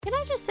Can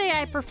I just say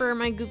I prefer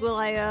my Google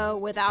I/O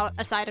without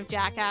a side of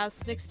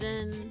Jackass mixed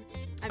in?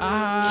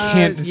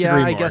 Can't disagree yeah,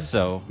 I more. guess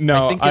so.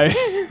 No, I think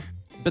it's,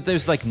 but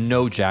there's like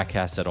no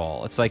Jackass at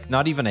all. It's like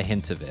not even a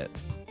hint of it.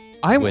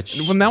 I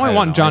Which, now I I don't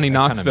want know, Johnny I kinda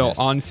Knoxville miss.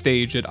 on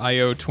stage at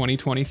I/O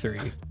 2023.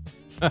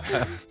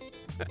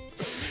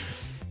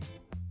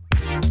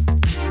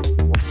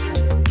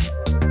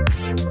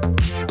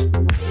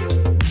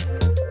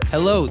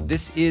 Hello,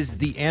 this is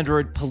the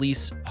Android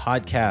Police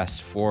podcast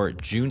for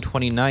June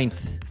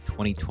 29th,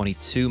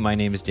 2022. My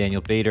name is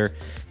Daniel Bader.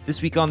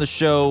 This week on the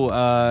show,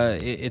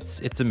 it's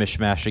a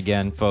mishmash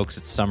again, folks.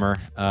 It's summer.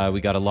 We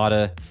got a lot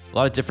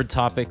of different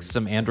topics,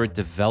 some Android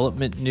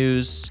development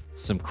news,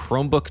 some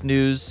Chromebook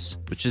news,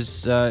 which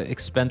is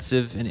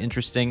expensive and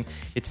interesting.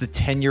 It's the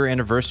 10-year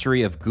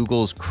anniversary of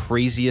Google's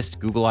craziest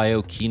Google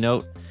I/O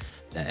keynote.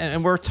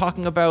 And we're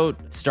talking about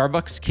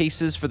Starbucks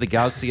cases for the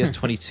Galaxy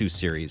S22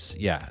 series.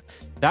 Yeah,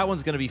 that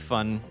one's going to be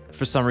fun.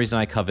 For some reason,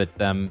 I covet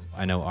them.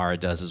 I know Ara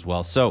does as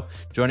well. So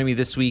joining me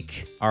this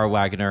week, Ara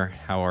Wagner.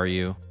 How are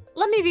you?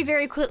 Let me be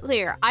very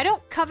clear. I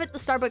don't covet the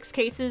Starbucks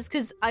cases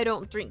because I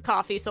don't drink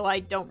coffee, so I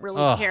don't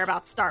really care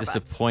about Starbucks.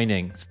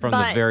 Disappointing from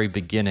the very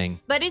beginning.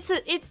 But it's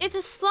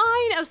a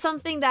sign of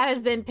something that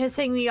has been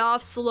pissing me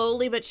off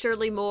slowly but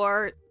surely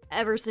more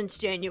ever since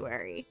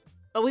January.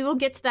 But we will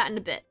get to that in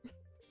a bit.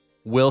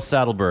 Will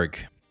Saddleberg.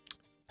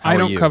 I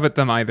don't covet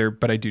them either,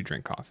 but I do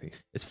drink coffee.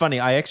 It's funny.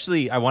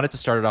 I wanted to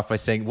start it off by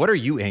saying, what are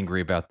you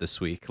angry about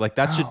this week? Like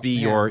that should be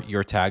your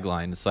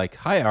tagline. It's like,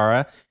 hi,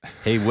 Ara.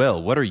 Hey,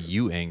 Will, what are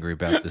you angry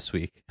about this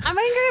week? I'm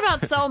angry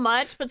about so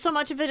much, but so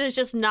much of it is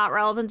just not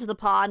relevant to the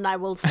pod, and I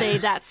will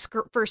save that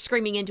for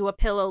screaming into a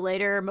pillow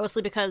later,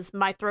 mostly because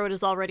my throat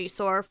is already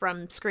sore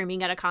from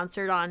screaming at a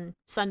concert on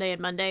Sunday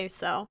and Monday,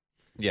 so.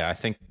 Yeah, I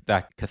think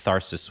that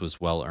catharsis was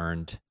well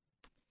earned.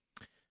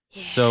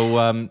 Yeah.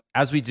 So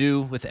as we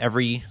do with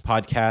every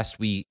podcast,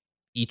 we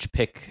each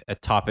pick a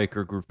topic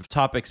or group of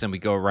topics and we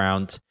go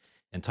around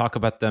and talk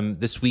about them.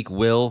 This week,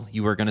 Will,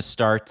 you were going to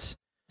start.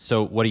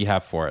 So what do you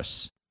have for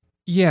us?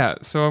 Yeah,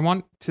 so I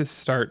want to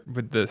start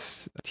with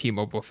this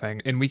T-Mobile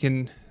thing, and we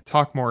can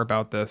talk more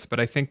about this, but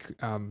I think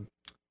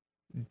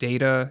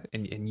data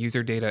and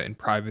user data and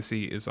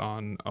privacy is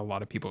on a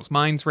lot of people's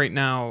minds right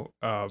now.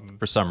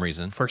 For some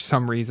reason.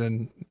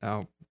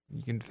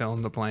 You can fill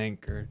in the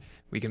blank, or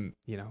we can,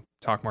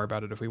 talk more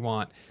about it if we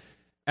want.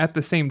 At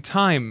the same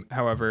time,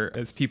 however,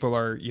 as people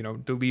are,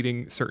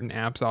 deleting certain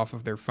apps off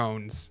of their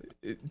phones,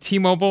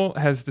 T-Mobile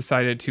has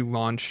decided to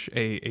launch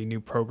a new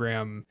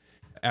program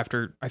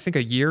after, I think,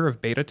 a year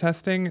of beta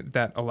testing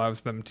that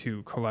allows them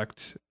to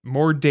collect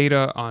more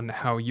data on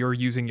how you're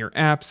using your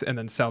apps and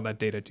then sell that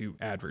data to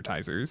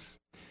advertisers,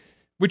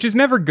 which is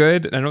never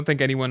good. And I don't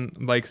think anyone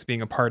likes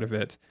being a part of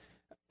it.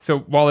 So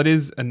while it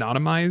is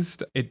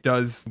anonymized, it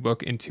does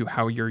look into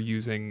how you're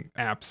using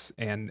apps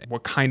and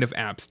what kind of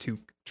apps to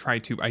try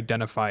to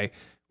identify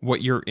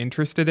what you're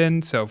interested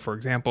in. So for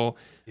example,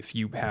 if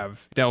you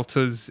have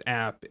Delta's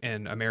app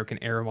and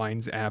American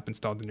Airlines app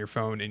installed in your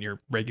phone and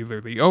you're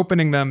regularly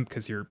opening them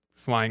because you're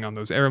flying on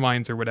those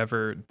airlines or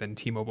whatever, then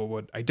T-Mobile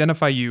would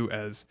identify you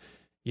as,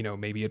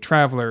 maybe a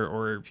traveler,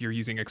 or if you're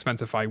using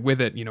Expensify with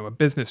it, a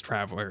business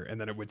traveler, and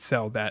then it would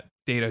sell that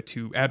data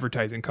to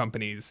advertising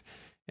companies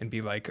and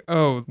be like,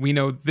 oh, we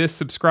know this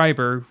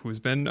subscriber who's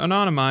been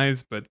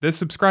anonymized, but this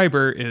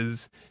subscriber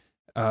is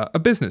a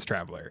business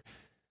traveler.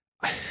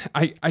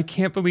 I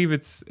can't believe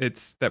it's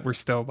that we're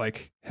still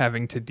like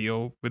having to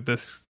deal with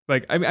this.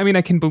 Like, I mean,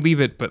 I can believe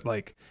it, but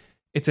like,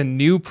 it's a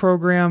new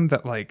program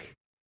that like,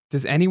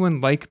 does anyone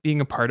like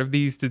being a part of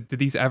these? Did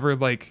these ever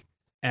like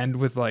end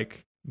with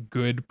like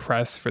good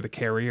press for the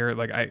carrier?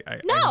 Like,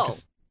 No.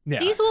 Yeah.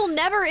 These will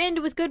never end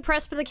with good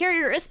press for the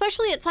carrier,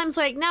 especially at times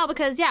like now,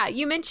 because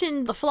you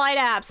mentioned the flight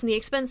apps and the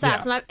expense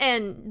apps,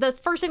 and the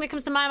first thing that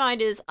comes to my mind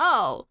is,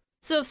 so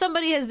if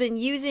somebody has been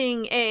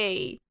using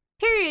a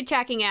period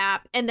tracking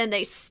app and then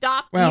they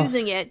stop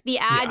using it, the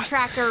ad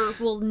tracker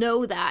will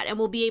know that and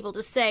will be able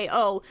to say,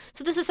 oh,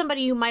 so this is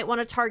somebody you might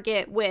want to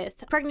target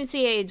with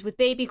pregnancy aids, with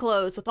baby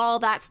clothes, with all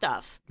that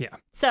stuff. Yeah.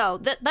 So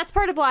that's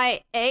part of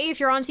why, A, if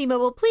you're on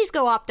T-Mobile, please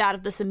go opt out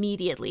of this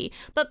immediately.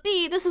 But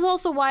B, this is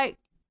also why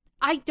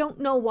I don't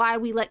know why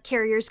we let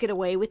carriers get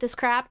away with this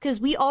crap, because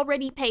we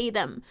already pay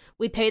them.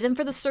 We pay them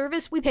for the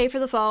service, we pay for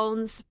the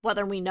phones,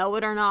 whether we know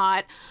it or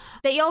not.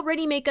 They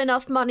already make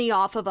enough money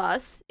off of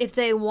us. If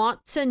they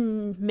want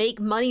to make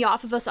money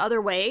off of us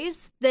other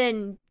ways,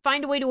 then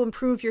find a way to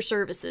improve your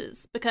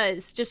services.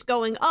 Because just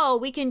going,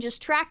 we can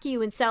just track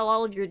you and sell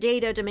all of your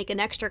data to make an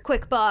extra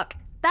quick buck,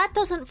 that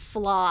doesn't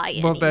fly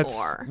anymore. That's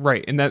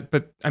right. And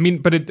but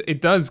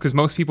it does, because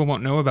most people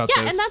won't know about this.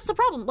 Yeah, and that's the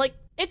problem. Like,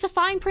 it's a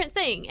fine print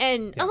thing.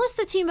 And unless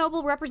the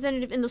T-Mobile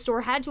representative in the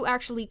store had to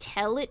actually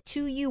tell it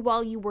to you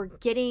while you were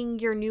getting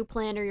your new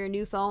plan or your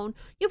new phone,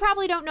 you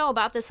probably don't know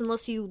about this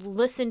unless you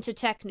listen to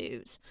tech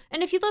news.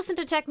 And if you listen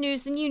to tech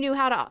news, then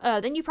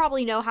then you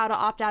probably know how to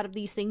opt out of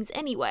these things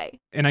anyway.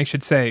 And I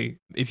should say,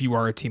 if you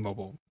are a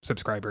T-Mobile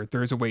subscriber,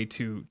 there is a way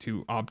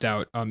to opt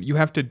out. You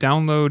have to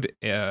download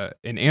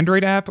an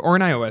Android app or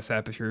an iOS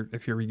app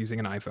if you're using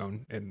an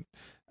iPhone, and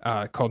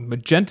called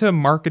Magenta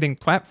Marketing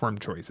Platform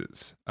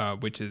Choices,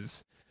 which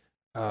is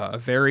a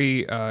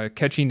very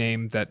catchy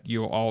name that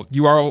you all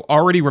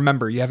already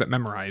remember. You have it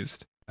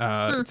memorized.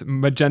 It's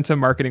Magenta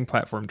Marketing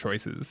Platform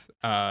Choices,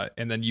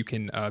 and then you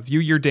can view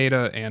your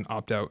data and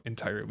opt out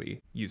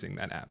entirely using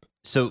that app.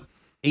 So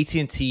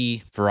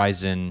AT&T,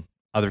 Verizon,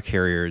 other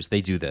carriers,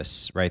 they do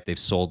this, right? They've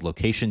sold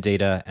location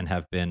data and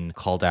have been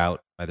called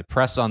out by the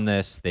press on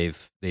this.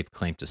 They've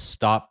claimed to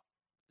stop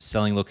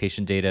selling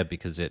location data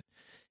because it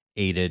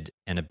aided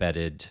and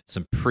abetted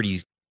some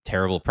pretty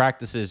terrible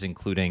practices,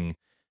 including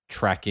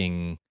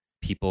tracking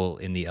people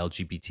in the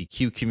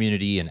LGBTQ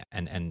community and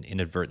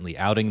inadvertently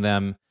outing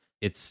them.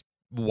 It's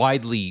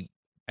widely,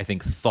 I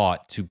think,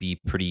 thought to be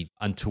pretty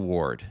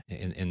untoward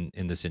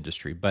in this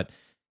industry. But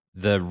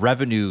the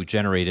revenue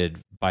generated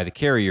by the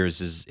carriers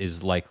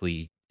is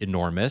likely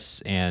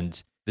enormous.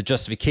 And the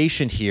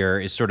justification here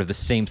is sort of the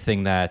same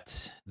thing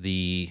that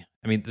the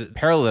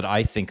parallel that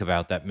I think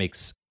about that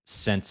makes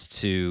sense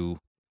to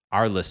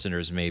our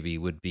listeners maybe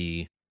would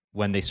be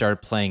when they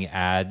started playing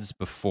ads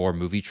before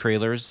movie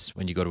trailers.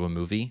 When you go to a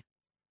movie,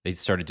 they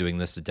started doing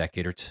this a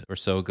decade or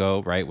so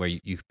ago, right? Where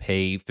you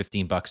pay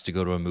 $15 to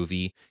go to a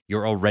movie.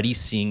 You're already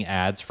seeing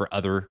ads for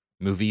other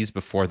movies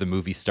before the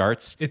movie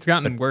starts. It's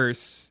gotten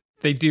worse.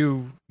 They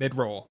do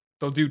mid-roll.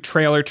 They'll do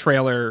trailer,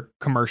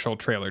 commercial,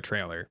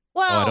 trailer.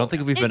 Well, I don't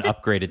think we've been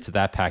upgraded to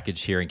that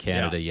package here in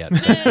Canada yet.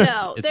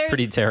 No, it's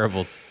pretty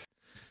terrible.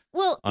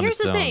 Well, here's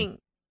the thing.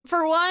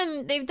 For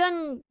one, they've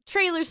done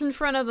trailers in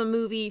front of a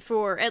movie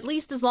for at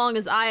least as long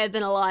as I have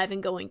been alive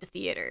and going to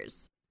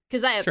theaters.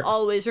 Because I have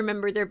always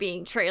remembered there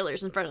being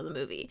trailers in front of the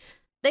movie.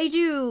 They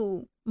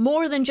do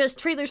more than just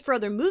trailers for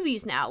other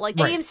movies now. Like,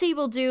 AMC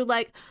will do,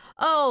 like,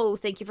 oh,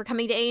 thank you for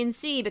coming to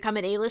AMC, become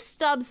an A-List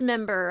Stubs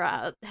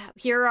member.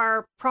 Here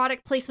are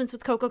product placements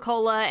with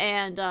Coca-Cola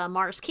and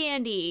Mars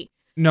Candy.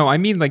 No, I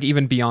mean, like,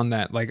 even beyond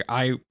that. Like,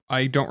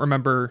 I don't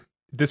remember...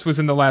 This was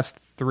in the last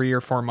 3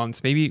 or 4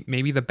 months.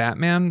 Maybe the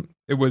Batman.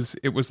 It was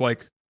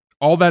like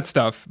all that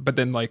stuff, but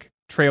then like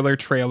trailer,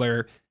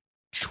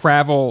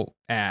 travel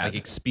ad,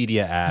 like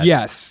Expedia ad.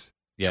 Yes,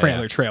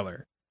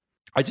 trailer.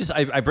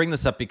 I bring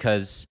this up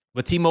because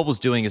what T-Mobile's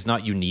doing is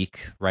not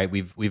unique, right?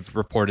 We've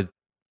reported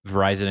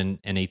Verizon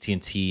and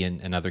AT&T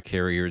and other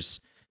carriers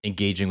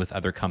engaging with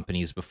other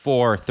companies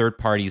before. Third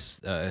party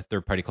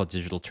called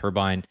Digital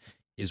Turbine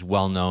is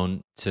well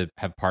known to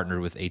have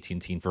partnered with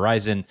AT&T and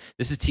Verizon.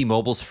 This is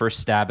T-Mobile's first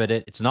stab at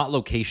it. It's not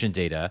location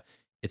data,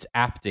 it's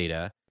app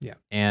data. Yeah.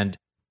 And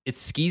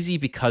it's skeezy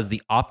because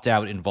the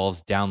opt-out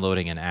involves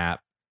downloading an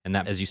app. And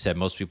that, as you said,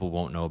 most people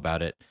won't know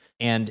about it.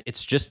 And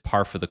it's just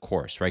par for the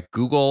course, right?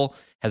 Google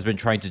has been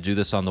trying to do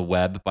this on the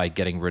web by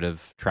getting rid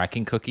of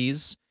tracking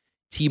cookies.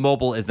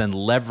 T-Mobile is then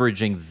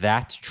leveraging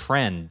that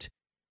trend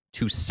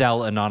to sell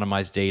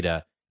anonymized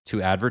data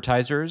to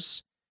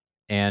advertisers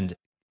and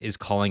is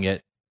calling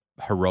it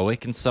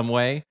heroic in some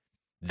way.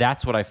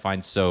 That's what I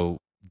find so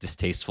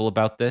distasteful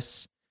about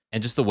this.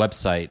 And just the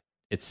website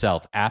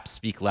itself, apps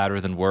speak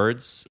louder than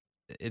words.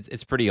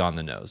 It's pretty on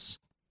the nose.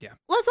 Yeah.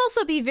 Let's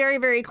also be very,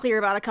 very clear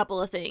about a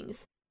couple of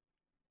things.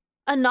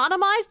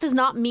 Anonymized does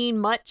not mean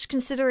much,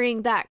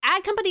 considering that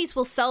ad companies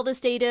will sell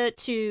this data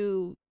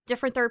to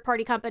different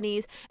third-party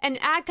companies, and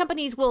ad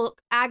companies will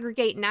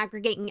aggregate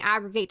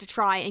to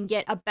try and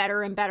get a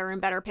better and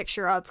better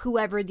picture of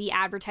whoever the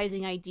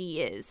advertising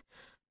ID is.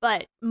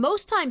 But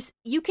most times,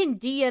 you can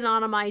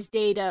de-anonymize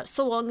data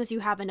so long as you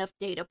have enough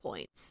data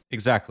points.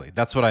 Exactly.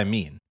 That's what I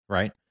mean,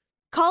 right?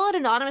 Call it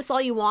anonymous all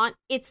you want.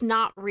 It's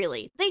not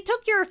really. They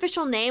took your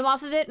official name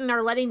off of it and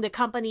are letting the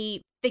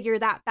company figure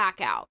that back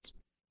out.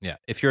 Yeah.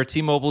 If you're a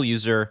T-Mobile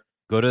user,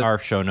 go to our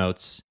show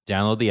notes,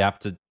 download the app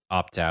to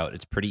opt out.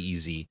 It's pretty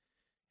easy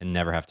and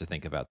never have to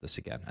think about this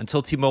again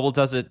until T-Mobile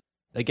does it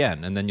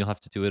again. And then you'll have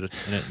to do it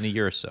in a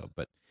year or so.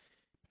 But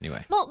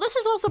anyway. Well, this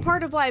is also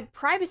part of why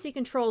privacy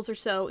controls are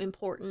so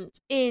important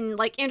in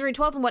like Android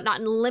 12 and whatnot,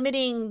 and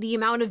limiting the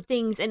amount of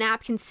things an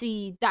app can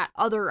see that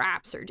other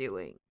apps are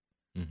doing.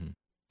 Mm-hmm.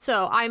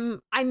 So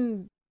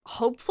I'm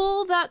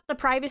hopeful that the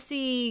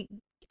privacy,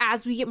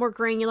 as we get more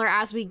granular,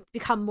 as we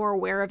become more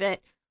aware of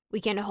it,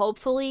 we can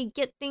hopefully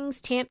get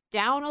things tamped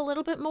down a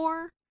little bit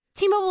more.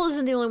 T-Mobile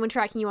isn't the only one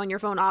tracking you on your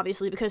phone,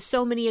 obviously, because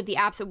so many of the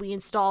apps that we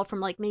install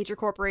from like major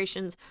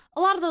corporations,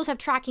 a lot of those have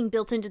tracking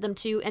built into them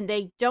too, and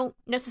they don't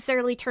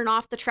necessarily turn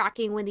off the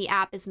tracking when the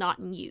app is not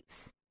in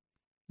use.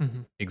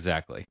 Mm-hmm.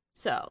 Exactly.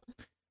 So.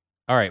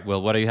 All right,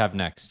 Will, what do you have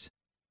next?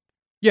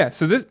 Yeah,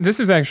 so this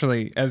is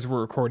actually, as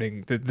we're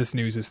recording, this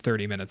news is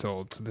 30 minutes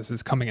old, so this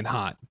is coming in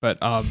hot. But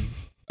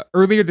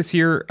earlier this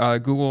year,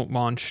 Google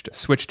launched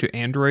Switch to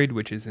Android,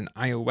 which is an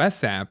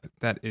iOS app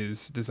that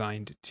is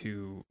designed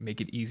to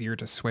make it easier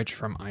to switch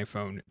from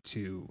iPhone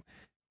to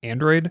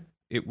Android.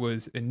 It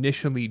was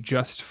initially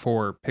just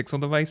for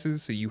Pixel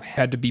devices, so you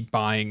had to be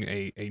buying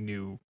a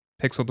new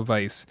Pixel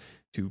device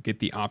to get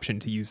the option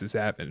to use this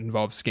app. It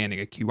involves scanning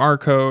a QR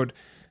code.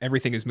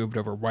 Everything is moved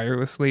over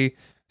wirelessly.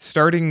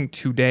 Starting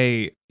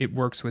today, it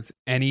works with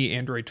any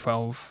Android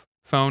 12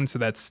 phone. So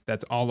that's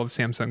all of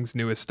Samsung's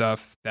newest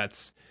stuff.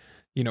 That's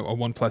a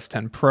OnePlus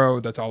 10 Pro.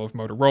 That's all of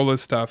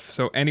Motorola's stuff.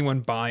 So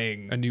anyone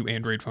buying a new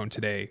Android phone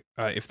today,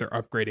 if they're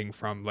upgrading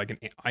from like an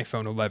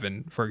iPhone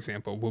 11, for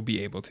example, will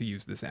be able to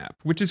use this app,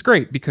 which is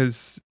great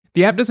because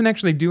the app doesn't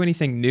actually do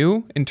anything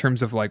new in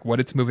terms of like what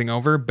it's moving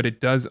over, but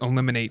it does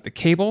eliminate the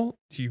cable.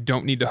 You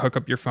don't need to hook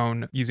up your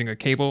phone using a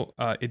cable.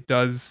 It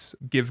does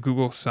give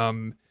Google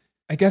some,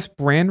 I guess,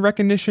 brand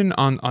recognition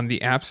on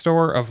the App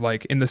Store of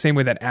like in the same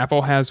way that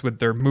Apple has with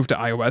their Move to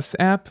iOS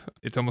app.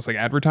 It's almost like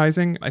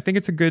advertising. I think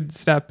it's a good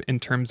step in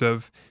terms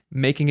of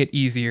making it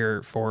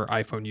easier for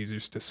iPhone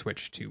users to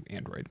switch to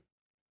Android.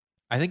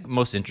 I think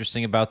most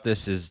interesting about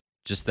this is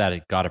just that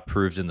it got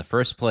approved in the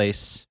first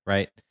place,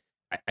 right?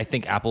 I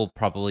think Apple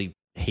probably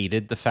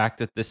hated the fact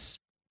that this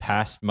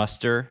passed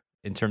muster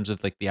in terms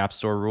of like the App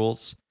Store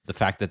rules. The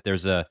fact that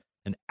there's an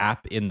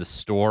app in the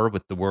store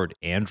with the word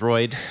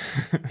Android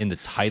in the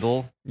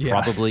title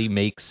probably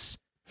makes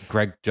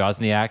Greg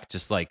Josniak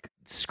just like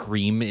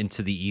scream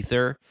into the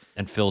ether,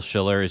 and Phil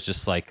Schiller is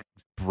just like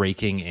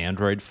breaking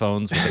Android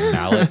phones with a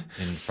mallet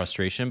in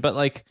frustration. But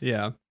like,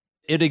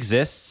 it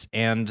exists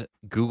and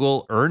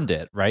Google earned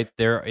it, right?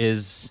 There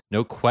is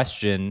no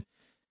question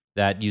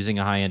that using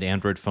a high-end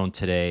Android phone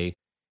today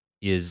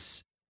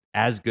is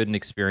as good an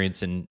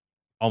experience in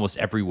almost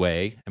every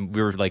way. And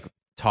we were like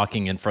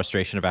talking in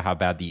frustration about how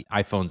bad the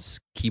iPhone's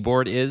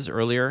keyboard is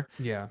earlier.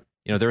 Yeah.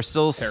 There are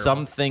still terrible.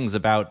 some things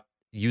about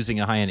using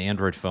a high-end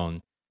Android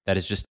phone that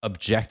is just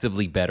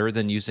objectively better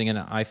than using an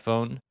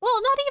iPhone.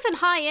 Well, not even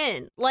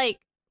high-end. Like,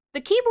 the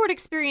keyboard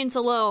experience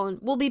alone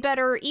will be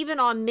better even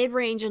on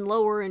mid-range and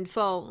lower-end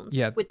phones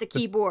with the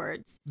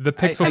keyboards. The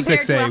Pixel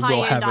 6a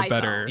will have a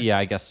better... Yeah,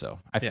 I guess so.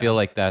 I feel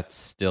like that's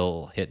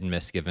still hit and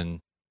miss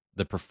given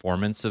the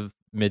performance of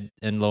mid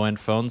and low-end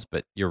phones,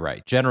 but you're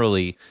right.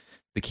 Generally,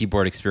 the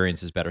keyboard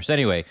experience is better. So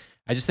anyway,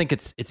 I just think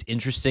it's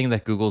interesting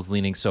that Google's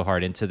leaning so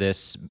hard into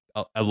this.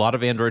 A lot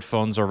of Android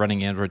phones are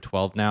running Android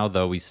 12 now,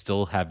 though we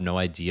still have no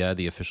idea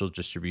the official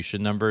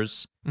distribution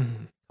numbers.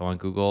 Come on,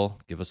 Google,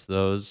 give us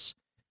those.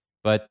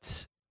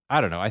 But I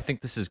don't know. I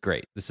think this is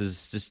great. This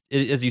is just,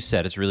 as you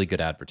said, it's really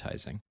good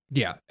advertising.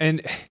 Yeah.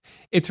 And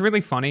it's really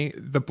funny.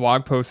 The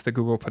blog post that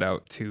Google put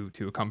out to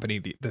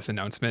accompany this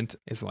announcement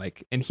is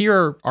like, and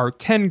here are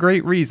 10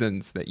 great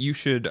reasons that you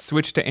should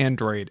switch to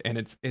Android. And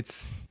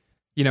it's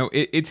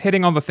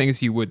hitting all the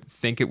things you would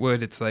think it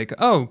would. It's like,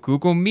 oh,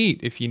 Google Meet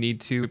if you need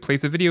to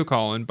place a video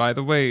call. And by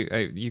the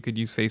way, you could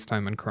use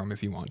FaceTime on Chrome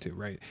if you want to,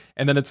 right?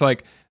 And then it's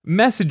like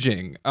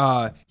messaging.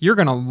 You're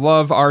going to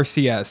love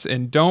RCS.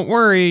 And don't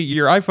worry,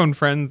 your iPhone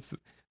friends,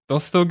 they'll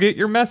still get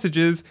your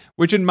messages,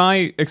 which in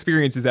my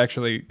experience is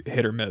actually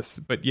hit or miss.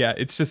 But yeah,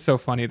 it's just so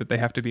funny that they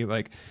have to be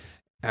like,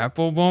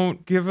 Apple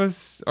won't give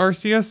us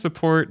RCS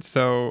support,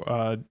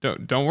 so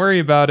don't worry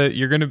about it.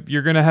 You're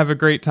gonna have a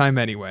great time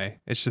anyway.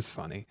 It's just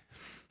funny.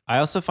 I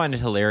also find it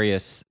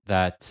hilarious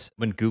that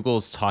when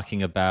Google's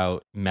talking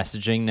about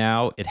messaging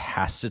now, it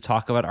has to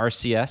talk about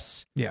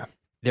RCS. Yeah.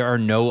 There are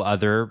no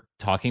other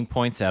talking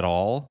points at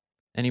all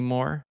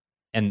anymore.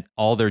 And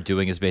all they're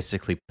doing is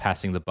basically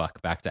passing the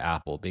buck back to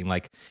Apple, being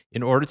like,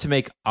 in order to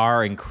make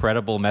our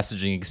incredible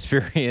messaging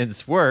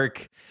experience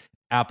work,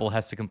 Apple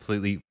has to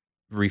completely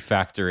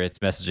refactor its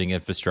messaging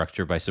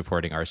infrastructure by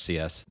supporting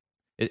RCS.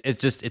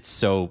 It's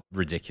so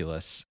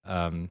ridiculous.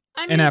 I mean,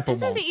 Apple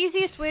isn't won't. the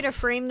easiest way to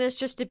frame this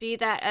just to be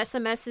that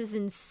SMS is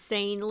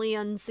insanely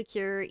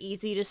unsecure,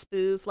 easy to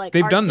spoof? Like,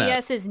 They've RCS done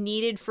that. is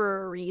needed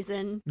for a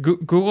reason.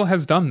 Google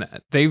has done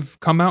that. They've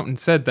come out and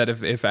said that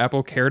if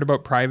Apple cared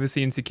about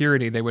privacy and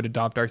security, they would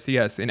adopt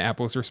RCS. And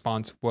Apple's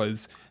response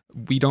was,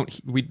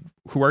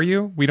 who are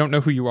you? We don't know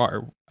who you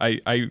are.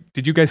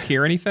 Did you guys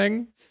hear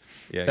anything?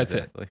 Yeah, That's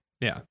exactly. it.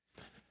 Yeah.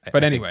 I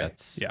But think anyway,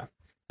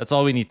 that's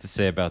all we need to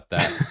say about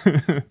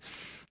that.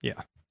 Yeah.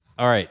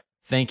 All right.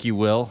 Thank you,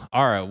 Will.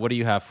 Ara, what do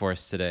you have for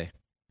us today?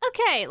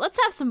 Okay, let's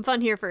have some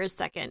fun here for a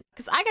second.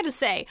 Because I gotta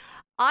say,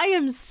 I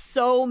am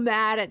so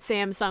mad at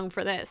Samsung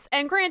for this.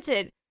 And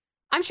granted,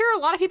 I'm sure a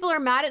lot of people are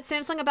mad at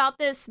Samsung about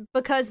this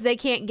because they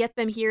can't get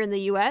them here in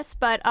the US.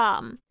 But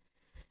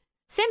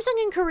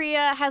Samsung in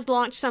Korea has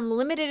launched some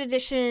limited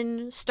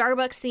edition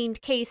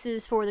Starbucks-themed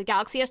cases for the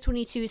Galaxy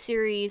S22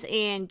 series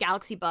and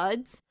Galaxy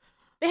Buds.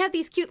 They have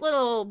these cute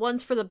little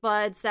ones for the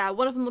Buds that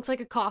one of them looks like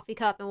a coffee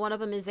cup and one of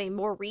them is a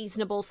more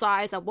reasonable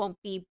size that won't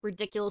be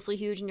ridiculously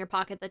huge in your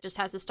pocket that just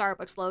has a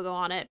Starbucks logo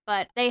on it.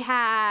 But they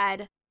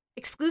had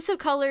exclusive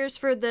colors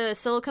for the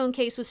silicone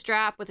case with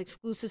strap with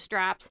exclusive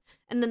straps.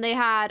 And then they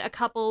had a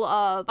couple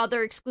of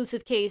other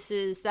exclusive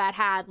cases that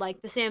had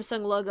like the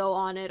Samsung logo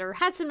on it or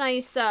had some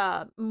nice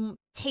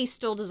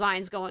tasteful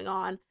designs going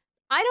on.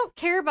 I don't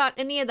care about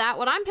any of that.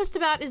 What I'm pissed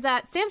about is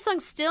that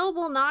Samsung still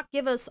will not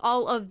give us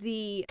all of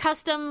the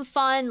custom,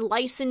 fun,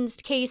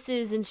 licensed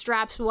cases and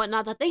straps and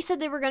whatnot that they said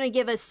they were going to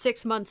give us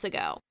 6 months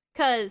ago.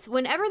 Because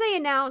whenever they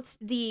announced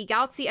the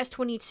Galaxy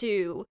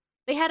S22,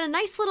 they had a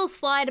nice little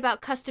slide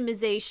about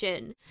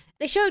customization.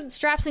 They showed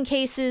straps and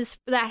cases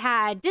that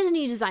had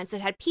Disney designs,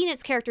 that had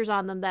Peanuts characters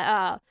on them.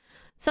 That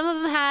some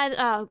of them had,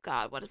 oh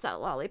god, what is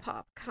that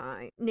lollipop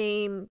kind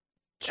name?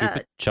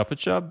 Chupa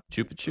Chup?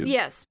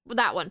 Yes,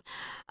 that one.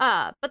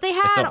 But they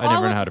had I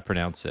never know how to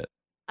pronounce it.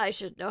 I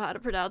should know how to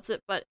pronounce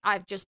it, but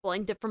I've just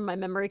blanked it from my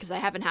memory because I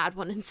haven't had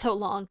one in so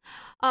long.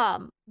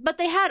 But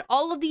they had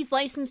all of these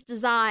licensed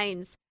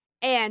designs,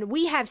 and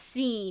we have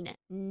seen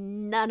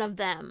none of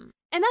them.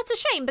 And that's a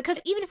shame, because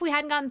even if we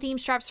hadn't gotten theme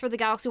straps for the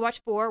Galaxy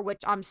Watch 4,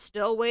 which I'm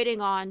still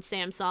waiting on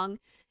Samsung,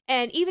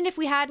 and even if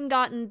we hadn't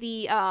gotten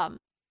the,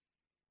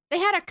 they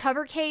had a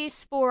cover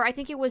case for, I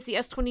think it was the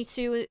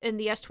S22 and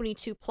the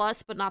S22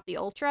 Plus, but not the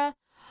Ultra,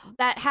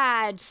 that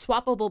had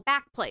swappable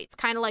backplates,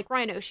 kind of like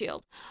Rhino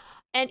Shield.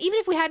 And even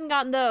if we hadn't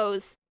gotten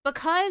those,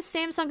 because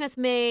Samsung has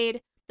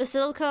made the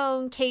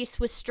silicone case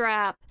with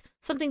strap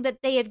something that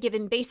they have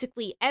given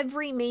basically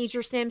every major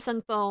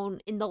Samsung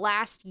phone in the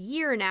last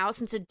year now,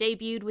 since it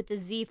debuted with the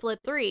Z Flip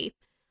 3,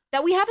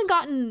 that we haven't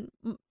gotten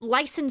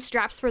licensed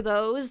straps for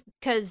those,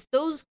 because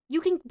those,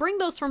 you can bring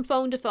those from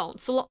phone to phone.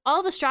 So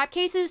all the strap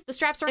cases, the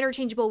straps are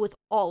interchangeable with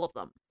all of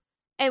them.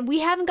 And we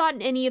haven't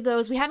gotten any of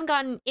those. We haven't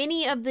gotten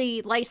any of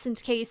the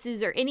licensed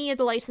cases or any of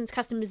the licensed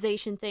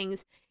customization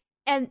things.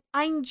 And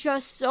I'm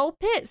just so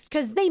pissed,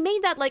 because they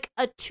made that like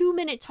a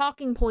 2-minute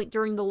talking point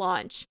during the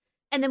launch,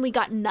 and then we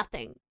got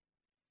nothing.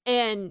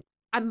 And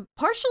I'm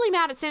partially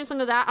mad at Samsung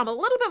for that. I'm a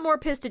little bit more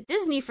pissed at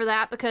Disney for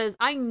that, because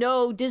I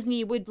know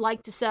Disney would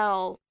like to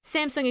sell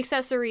Samsung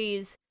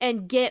accessories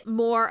and get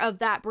more of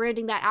that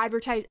branding, that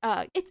advertise.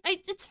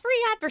 It's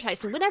free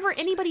advertising. Whenever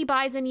anybody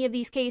buys any of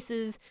these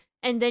cases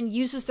and then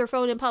uses their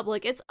phone in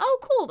public, it's, oh,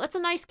 cool, that's a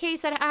nice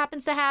case that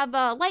happens to have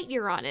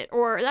Lightyear on it,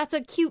 or that's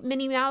a cute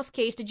Minnie Mouse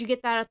case. Did you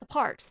get that at the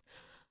parks?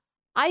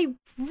 I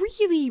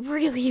really,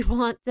 really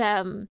want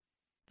them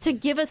to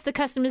give us the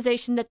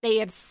customization that they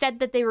have said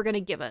that they were going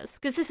to give us,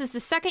 because this is the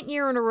second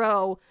year in a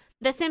row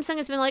that Samsung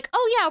has been like,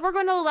 oh yeah, we're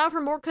going to allow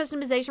for more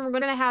customization, we're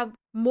going to have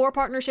more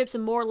partnerships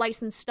and more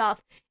licensed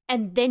stuff,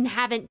 and then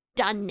haven't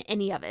done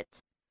any of it.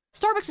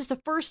 Starbucks is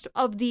the first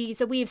of these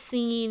that we have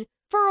seen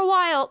for a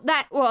while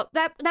that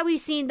we've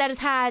seen that has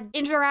had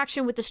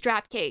interaction with the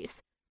strap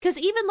case. Because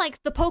even like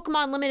the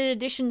Pokemon limited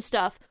edition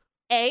stuff,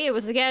 it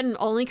was again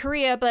only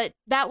Korea, but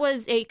that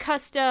was a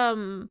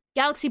custom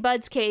Galaxy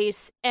Buds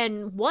case,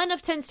 and 1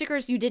 of 10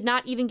 stickers, you did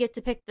not even get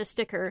to pick the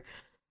sticker.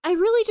 I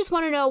really just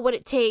want to know what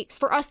it takes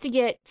for us to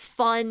get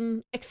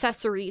fun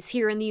accessories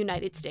here in the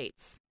United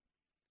States.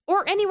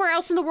 Or anywhere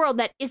else in the world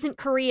that isn't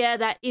Korea,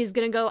 that is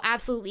going to go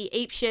absolutely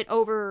apeshit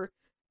over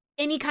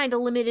any kind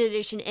of limited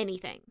edition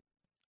anything.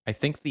 I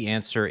think the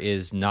answer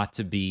is not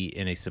to be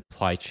in a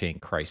supply chain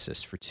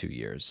crisis for 2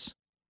 years.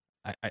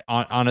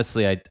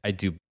 Honestly, I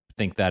do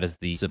think that is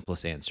the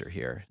simplest answer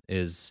here.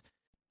 Is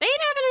they ain't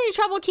having any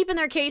trouble keeping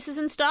their cases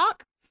in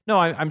stock? No,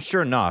 I'm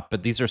sure not,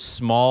 but these are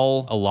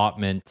small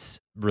allotment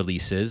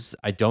releases.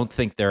 I don't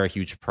think they're a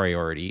huge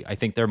priority. I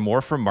think they're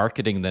more for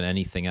marketing than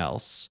anything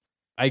else.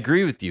 I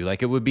agree with you.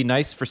 Like, it would be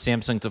nice for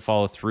Samsung to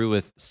follow through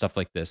with stuff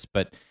like this,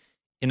 but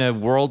in a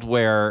world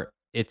where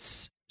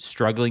it's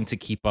struggling to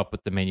keep up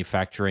with the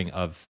manufacturing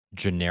of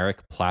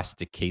generic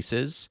plastic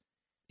cases,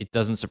 it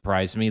doesn't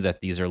surprise me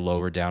that these are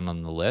lower down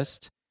on the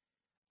list.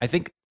 I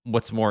think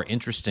what's more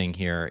interesting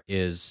here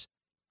is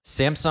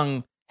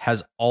Samsung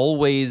has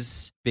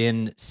always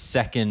been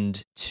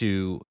second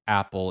to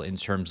Apple in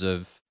terms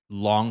of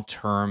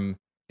long-term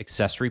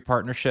accessory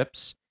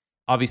partnerships.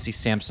 Obviously,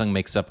 Samsung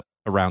makes up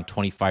around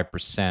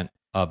 25%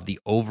 of the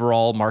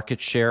overall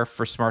market share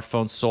for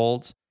smartphones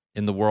sold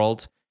in the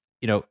world.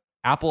 You know,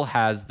 Apple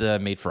has the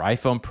Made for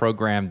iPhone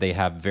program. They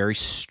have very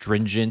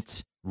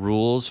stringent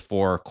rules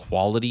for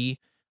quality.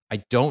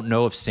 I don't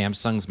know if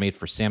Samsung's Made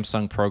for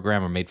Samsung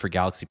program or Made for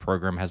Galaxy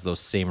program has those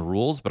same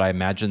rules, but I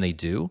imagine they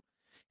do.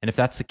 And if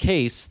that's the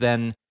case,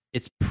 then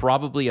it's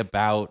probably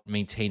about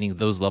maintaining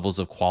those levels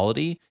of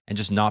quality and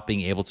just not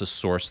being able to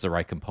source the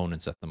right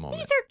components at the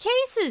moment. These are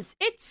cases.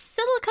 It's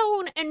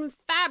silicone and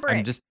fabric.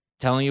 I'm just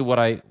telling you what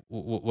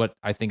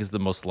I think is the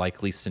most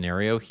likely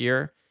scenario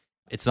here.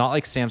 It's not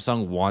like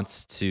Samsung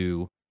wants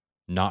to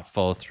not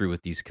follow through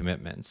with these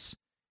commitments.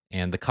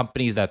 And the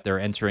companies that they're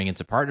entering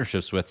into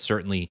partnerships with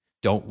certainly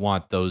don't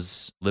want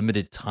those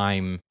limited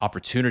time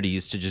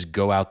opportunities to just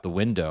go out the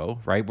window,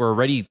 right? We're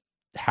already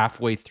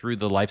halfway through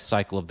the life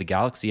cycle of the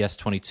Galaxy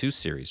S22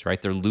 series, right?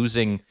 They're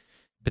losing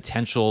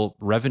potential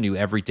revenue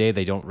every day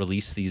they don't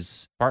release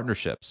these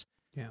partnerships.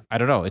 Yeah. I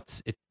don't know.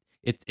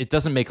 It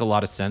doesn't make a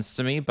lot of sense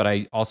to me, but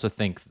I also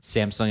think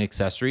Samsung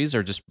accessories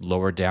are just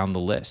lower down the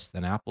list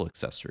than Apple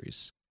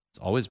accessories. It's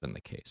always been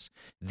the case.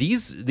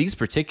 These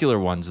particular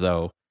ones,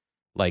 though,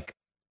 like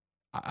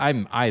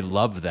I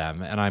love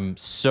them, and I'm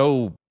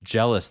so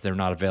jealous they're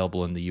not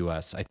available in the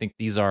US. I think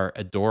these are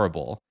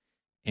adorable.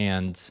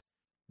 And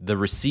the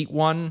receipt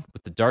one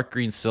with the dark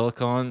green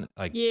silicone,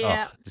 like,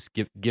 yeah. Just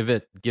give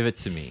it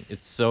to me.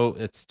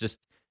 It's just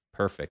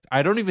perfect.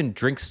 I don't even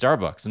drink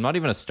Starbucks. I'm not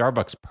even a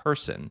Starbucks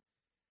person,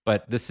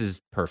 but this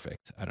is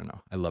perfect. I don't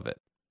know. I love it.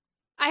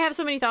 I have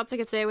so many thoughts I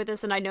could say with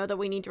this, and I know that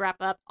we need to wrap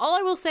up. All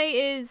I will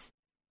say is,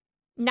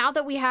 now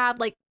that we have,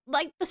 like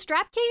the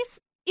strap case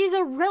is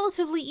a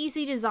relatively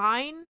easy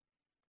design,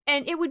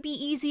 and it would be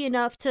easy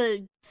enough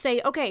to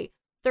say, okay,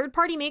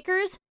 third-party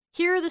makers,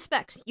 here are the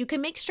specs. You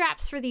can make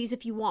straps for these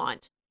if you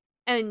want.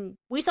 And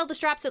we sell the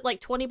straps at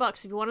like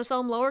 $20. If you want to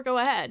sell them lower, go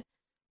ahead.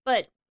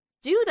 But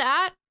do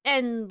that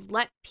and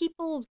let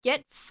people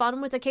get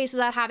fun with the case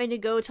without having to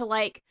go to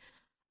like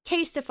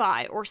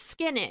Casetify or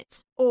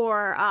Skinit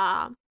or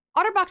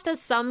OtterBox does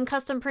some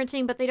custom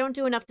printing, but they don't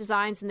do enough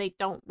designs and they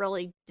don't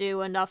really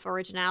do enough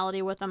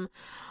originality with them.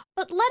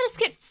 But let us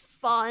get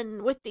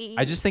fun with these.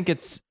 I just think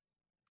it's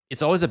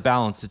always a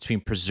balance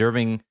between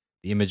preserving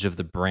the image of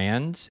the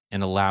brand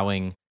and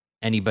allowing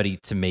anybody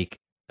to make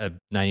a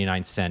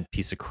 99-cent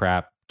piece of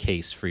crap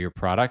case for your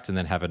product and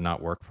then have it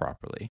not work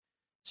properly.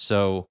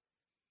 So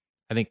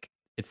I think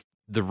it's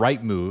the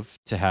right move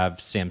to have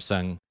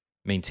Samsung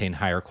maintain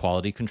higher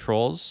quality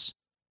controls,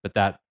 but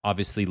that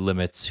obviously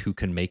limits who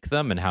can make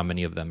them and how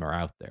many of them are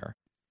out there.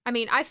 I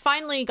mean, I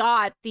finally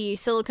got the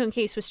silicone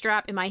case with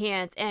strap in my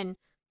hands, and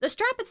the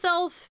strap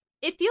itself,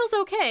 it feels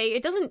okay.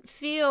 It doesn't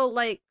feel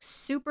like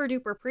super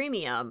duper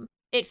premium.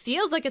 It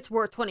feels like it's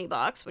worth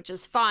 $20, which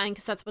is fine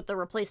because that's what the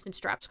replacement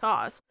straps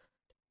cost.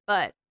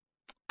 But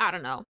I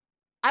don't know.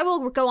 I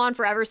will go on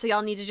forever, so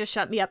y'all need to just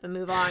shut me up and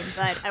move on.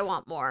 But I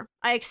want more.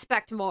 I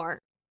expect more.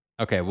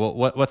 Okay, well,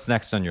 what's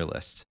next on your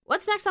list?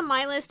 What's next on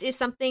my list is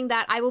something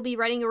that I will be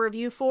writing a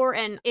review for,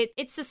 and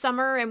it's the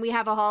summer, and we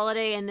have a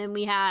holiday, and then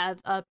we have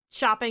a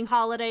shopping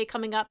holiday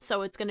coming up,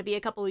 so it's going to be a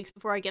couple weeks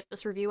before I get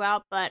this review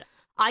out, but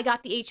I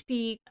got the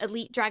HP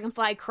Elite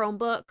Dragonfly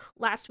Chromebook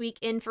last week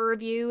in for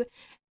review,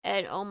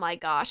 and oh my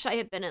gosh, I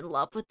have been in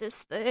love with this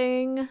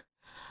thing.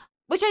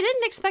 Which I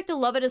didn't expect to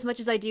love it as much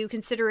as I do,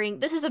 considering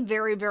this is a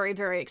very, very,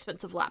 very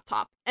expensive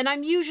laptop. And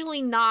I'm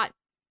usually not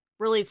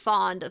really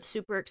fond of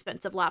super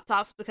expensive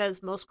laptops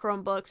because most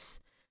Chromebooks,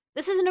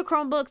 this isn't a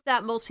Chromebook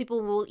that most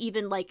people will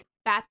even like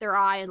bat their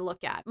eye and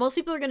look at. Most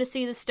people are going to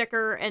see the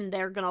sticker and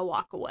they're going to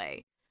walk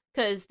away.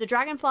 Because the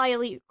Dragonfly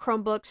Elite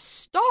Chromebook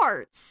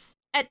starts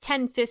at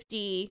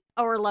 $1,050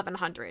 or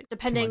 $1,100,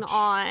 depending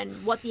on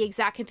what the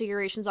exact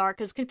configurations are,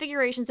 because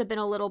configurations have been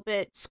a little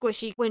bit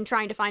squishy when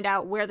trying to find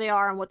out where they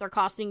are and what they're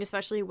costing,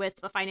 especially with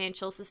the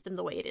financial system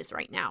the way it is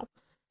right now.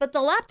 But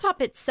the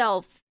laptop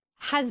itself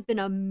has been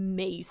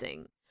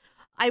amazing.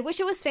 I wish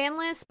it was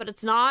fanless, but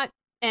it's not,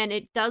 and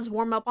it does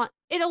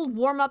it'll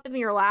warm up in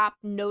your lap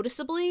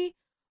noticeably,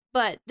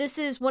 but this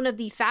is one of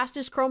the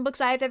fastest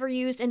Chromebooks I've ever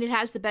used, and it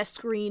has the best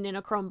screen in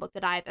a Chromebook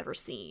that I've ever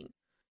seen.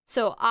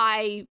 So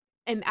I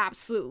am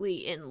absolutely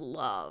in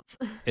love.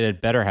 It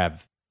had better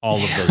have all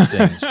of those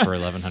things for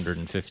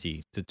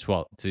 $1,150 to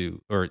 $1,050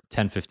 to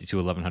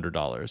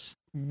 $1,100.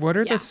 What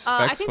are the specs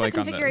like on this? I think the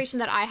configuration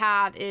that I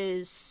have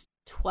is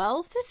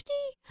 $1,250.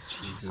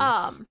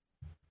 Jesus.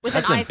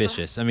 That's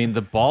ambitious. I mean,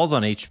 the balls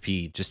on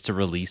HP just to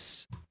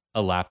release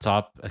a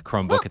laptop, a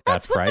Chromebook at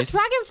that price. That's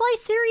what the Dragonfly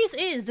series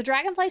is. The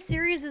Dragonfly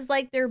series is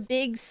like their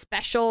big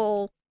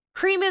special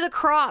cream of the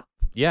crop.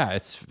 Yeah,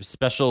 it's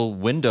special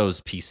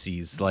Windows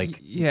PCs. Like,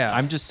 yeah,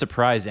 I'm just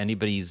surprised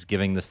anybody's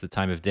giving this the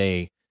time of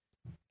day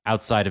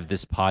outside of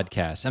this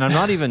podcast. And I'm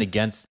not even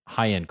against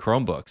high-end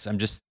Chromebooks. I'm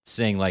just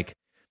saying, like,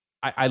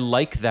 I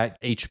like that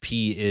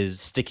HP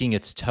is sticking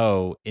its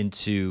toe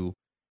into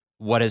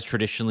what has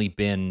traditionally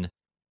been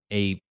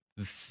a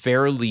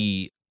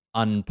fairly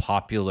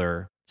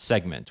unpopular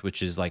segment,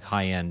 which is like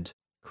high-end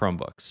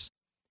Chromebooks.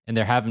 And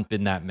there haven't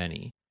been that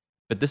many.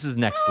 But this is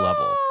next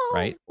level,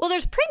 right? Well,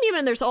 there's premium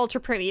and there's ultra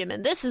premium,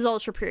 and this is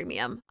ultra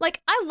premium.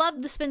 Like, I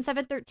love the Spin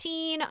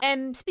 713,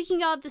 and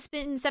speaking of the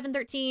Spin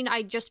 713,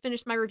 I just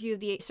finished my review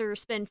of the Acer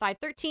Spin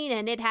 513,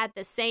 and it had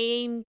the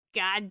same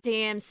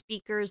goddamn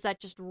speakers that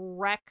just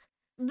wreck.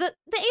 The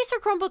Acer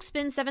Chromebook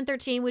Spin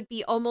 713 would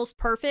be almost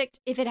perfect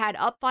if it had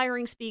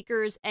up-firing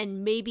speakers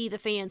and maybe the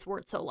fans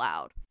weren't so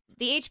loud.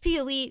 The HP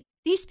Elite,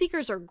 these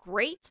speakers are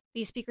great.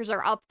 These speakers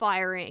are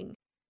up-firing.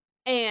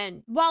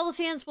 And while the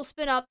fans will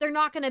spin up, they're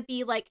not going to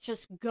be like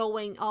just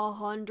going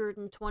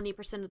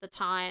 120% of the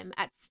time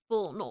at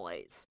full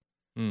noise,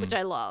 which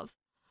I love.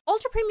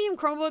 Ultra premium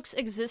Chromebooks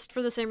exist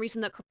for the same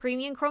reason that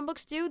premium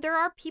Chromebooks do. There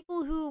are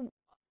people who,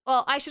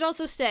 well, I should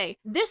also say,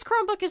 this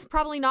Chromebook is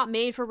probably not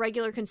made for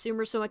regular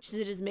consumers so much as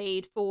it is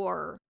made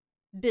for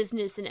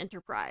business and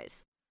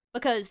enterprise.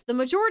 Because the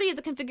majority of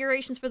the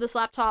configurations for this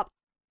laptop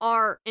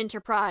are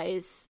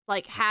enterprise,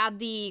 like have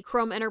the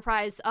Chrome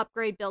Enterprise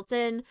upgrade built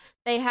in.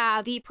 They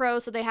have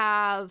vPro, so they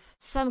have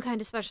some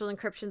kind of special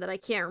encryption that I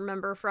can't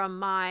remember from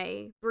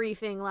my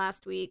briefing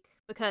last week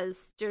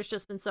because there's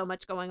just been so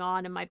much going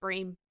on and my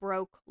brain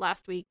broke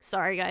last week.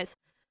 Sorry, guys.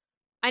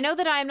 I know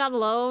that I am not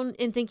alone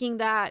in thinking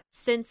that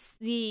since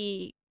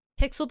the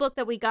Pixelbook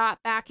that we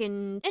got back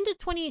in end of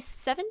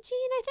 2017,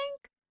 I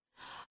think,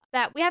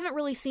 that we haven't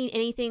really seen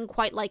anything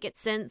quite like it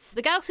since.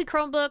 The Galaxy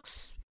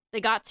Chromebooks, they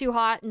got too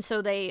hot, and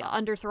so they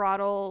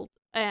under-throttled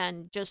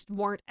and just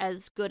weren't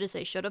as good as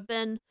they should have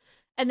been.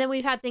 And then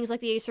we've had things like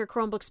the Acer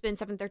Chromebook Spin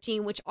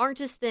 713, which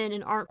aren't as thin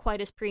and aren't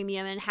quite as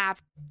premium and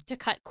have to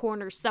cut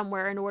corners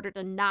somewhere in order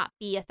to not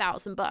be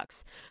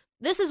 $1,000.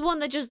 This is one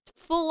that just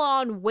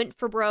full-on went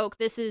for broke.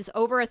 This is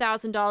over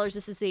 $1,000.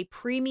 This is a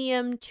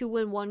premium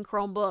 2-in-1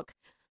 Chromebook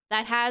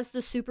that has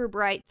the super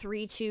bright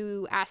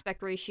 3:2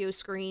 aspect ratio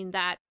screen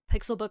that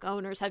Pixelbook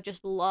owners have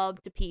just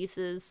loved to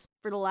pieces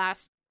for the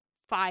last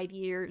 5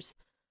 years.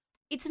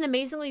 It's an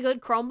amazingly good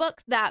Chromebook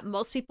that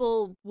most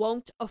people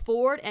won't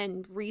afford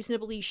and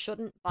reasonably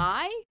shouldn't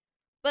buy.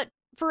 But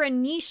for a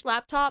niche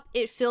laptop,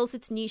 it fills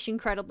its niche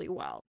incredibly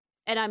well.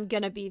 And I'm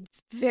going to be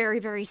very,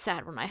 very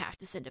sad when I have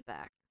to send it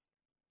back.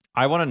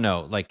 I want to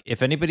know, like,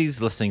 if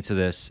anybody's listening to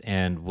this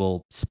and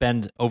will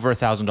spend over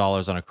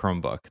 $1,000 on a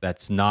Chromebook that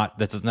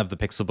doesn't have the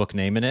Pixelbook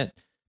name in it,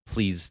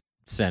 please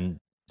send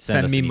us me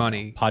an email.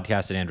 money.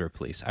 Podcast at Android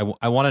Police.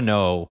 I want to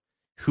know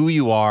who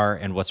you are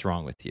and what's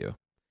wrong with you.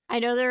 I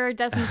know there are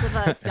dozens of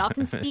us. Y'all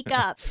can speak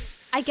up.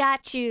 I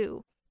got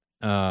you.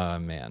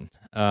 Man.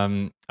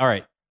 All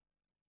right.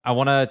 I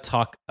want to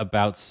talk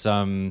about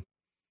some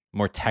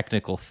more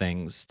technical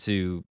things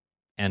to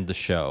end the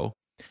show.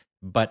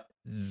 But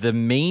the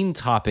main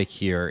topic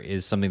here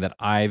is something that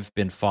I've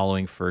been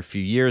following for a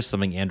few years,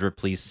 something Android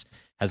Police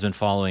has been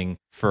following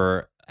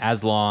for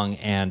as long,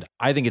 and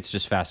I think it's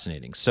just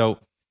fascinating. So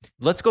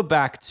let's go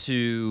back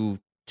to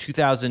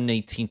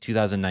 2018,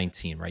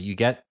 2019, right? You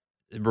get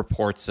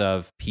reports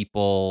of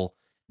people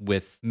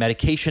with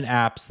medication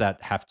apps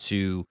that have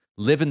to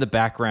live in the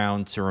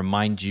background to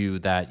remind you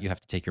that you have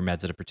to take your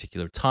meds at a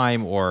particular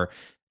time, or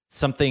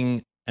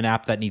an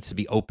app that needs to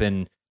be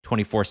open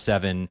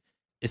 24/7,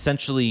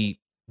 essentially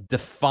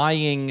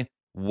defying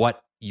what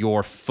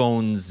your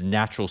phone's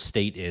natural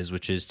state is,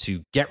 which is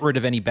to get rid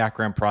of any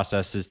background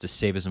processes to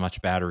save as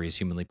much battery as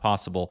humanly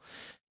possible.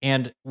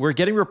 And we're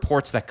getting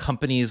reports that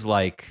companies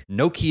like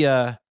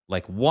Nokia,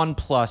 like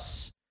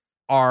OnePlus,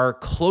 are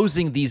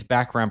closing these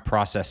background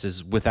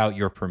processes without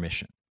your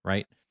permission,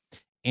 right?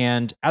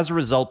 And as a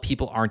result,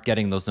 people aren't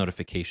getting those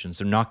notifications.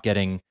 They're not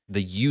getting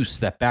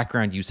that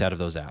background use out of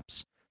those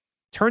apps.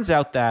 Turns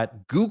out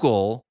that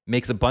Google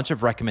makes a bunch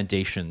of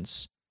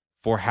recommendations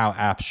for how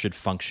apps should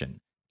function.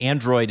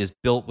 Android is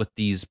built with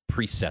these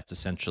presets,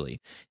 essentially.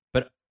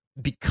 But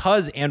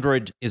because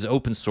Android is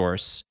open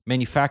source,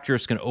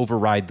 manufacturers can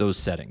override those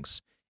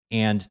settings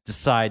and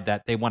decide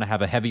that they want to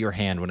have a heavier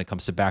hand when it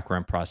comes to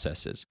background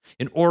processes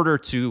in order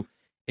to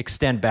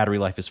extend battery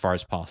life as far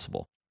as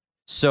possible.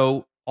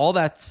 So all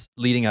that's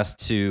leading us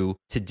to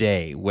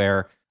today,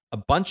 where a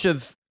bunch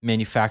of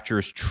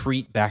manufacturers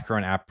treat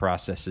background app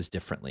processes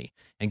differently.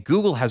 And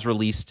Google has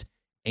released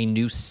a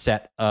new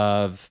set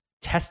of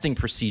testing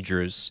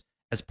procedures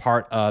as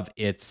part of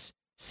its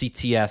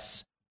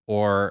CTS,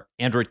 or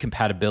Android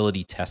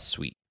compatibility test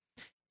suite.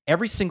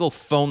 Every single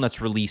phone that's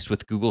released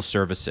with Google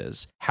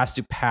services has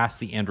to pass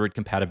the Android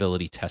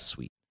compatibility test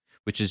suite,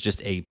 which is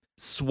just a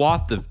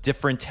swath of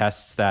different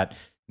tests that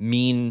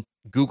mean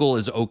Google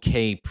is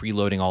okay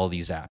preloading all of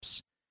these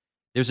apps.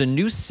 There's a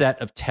new set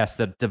of tests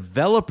that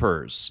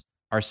developers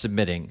are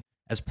submitting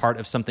as part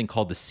of something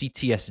called the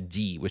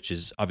CTSD, which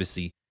is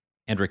obviously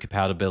Android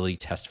compatibility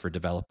test for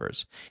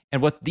developers.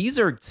 And what these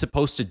are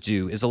supposed to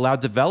do is allow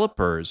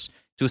developers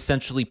to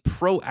essentially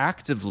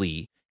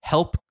proactively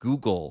help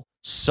Google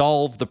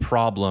solve the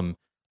problem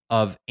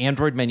of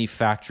Android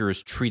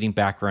manufacturers treating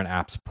background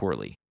apps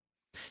poorly.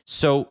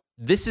 So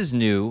this is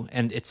new,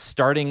 and it's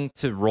starting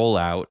to roll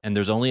out, and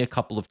there's only a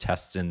couple of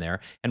tests in there.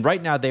 And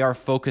right now they are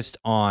focused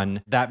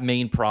on that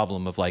main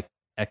problem of like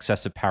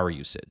excessive power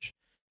usage.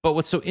 But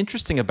what's so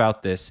interesting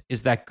about this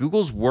is that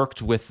Google's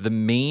worked with the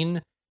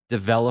main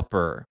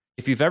developer.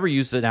 If you've ever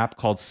used an app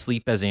called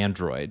Sleep as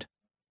Android,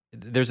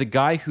 there's a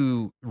guy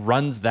who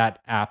runs that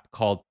app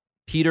called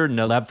Peter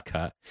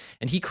Nalevka,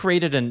 and he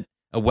created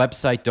a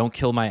website, Don't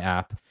Kill My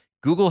App.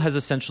 Google has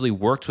essentially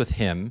worked with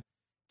him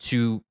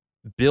to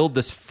build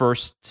this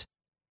first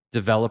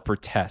developer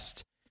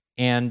test.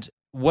 And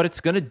what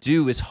it's going to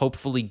do is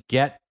hopefully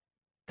get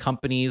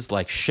companies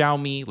like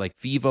Xiaomi, like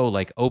Vivo,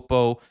 like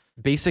Oppo,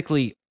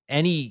 basically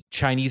any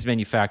Chinese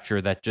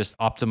manufacturer that just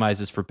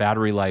optimizes for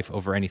battery life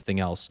over anything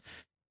else,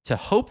 to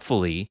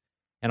hopefully,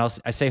 and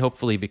I say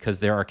hopefully because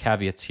there are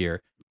caveats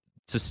here,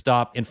 to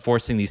stop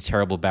enforcing these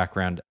terrible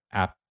background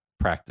app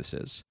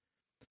practices.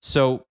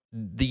 So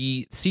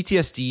the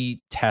CTSD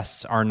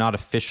tests are not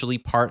officially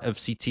part of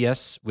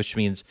CTS, which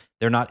means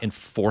they're not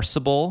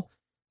enforceable.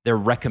 They're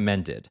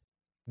recommended.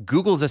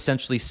 Google's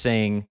essentially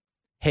saying,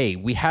 hey,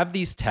 we have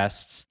these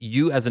tests.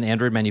 You as an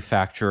Android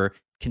manufacturer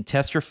can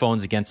test your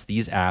phones against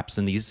these apps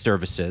and these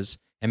services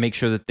and make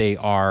sure that they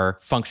are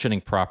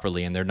functioning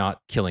properly and they're not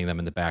killing them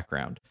in the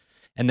background.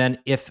 And then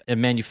if a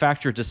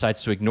manufacturer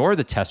decides to ignore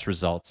the test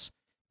results,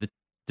 the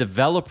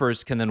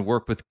developers can then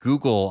work with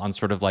Google on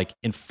sort of like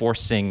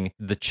enforcing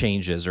the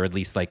changes, or at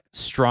least like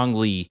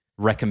strongly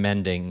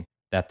recommending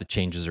that the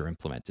changes are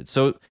implemented.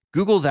 So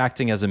Google's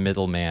acting as a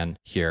middleman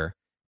here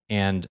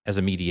and as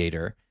a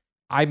mediator.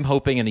 I'm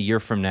hoping in a year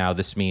from now,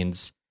 this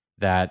means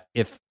that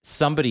if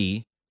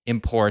somebody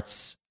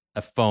imports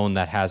a phone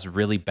that has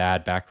really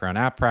bad background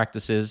app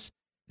practices,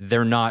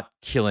 they're not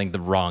killing the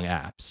wrong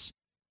apps.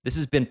 This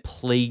has been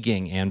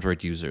plaguing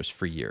Android users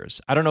for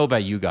years. I don't know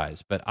about you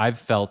guys, but I've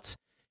felt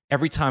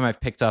every time I've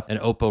picked up an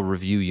Oppo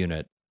review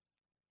unit,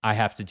 I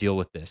have to deal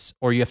with this.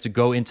 Or you have to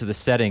go into the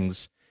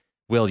settings.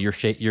 Will,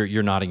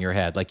 you're nodding your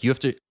head. Like you have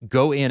to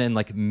go in and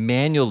like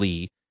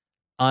manually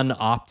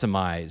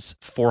unoptimize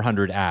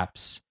 400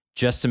 apps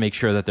just to make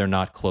sure that they're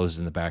not closed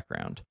in the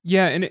background.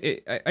 Yeah, and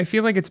I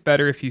feel like it's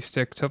better if you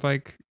stick to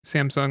like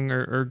Samsung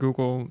or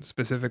Google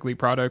specifically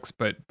products,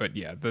 but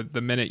yeah,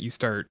 the minute you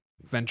start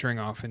venturing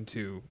off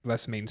into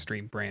less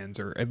mainstream brands,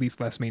 or at least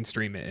less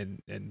mainstream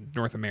in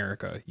North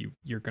America,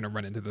 you're going to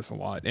run into this a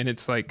lot. And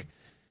it's like,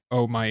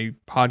 oh, my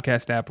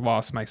podcast app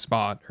lost my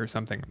spot or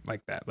something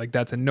like that. Like,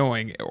 that's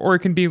annoying. Or it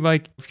can be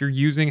like if you're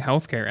using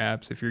healthcare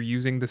apps, if you're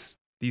using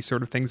these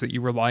sort of things that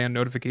you rely on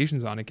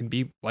notifications on, it can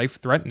be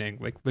life-threatening,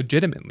 like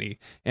legitimately.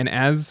 And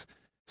as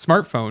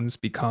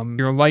smartphones become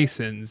your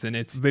license, and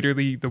it's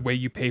literally the way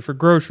you pay for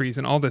groceries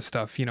and all this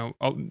stuff,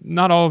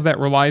 not all of that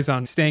relies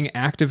on staying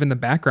active in the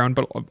background,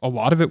 but a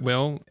lot of it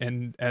will.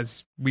 And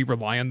as we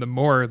rely on them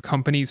more,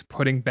 companies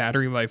putting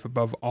battery life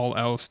above all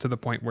else to the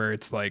point where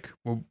it's like,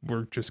 well,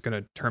 we're just going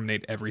to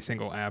terminate every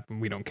single app and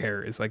we don't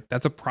care, is like,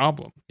 that's a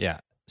problem. Yeah.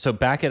 So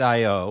back at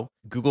I/O,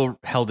 Google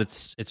held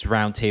its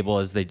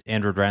roundtable,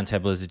 Android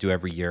roundtable, as they do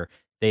every year.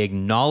 They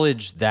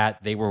acknowledged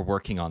that they were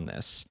working on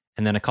this.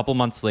 And then a couple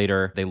months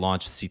later, they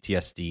launched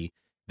CTSD.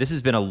 This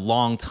has been a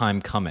long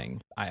time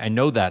coming. I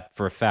know that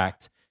for a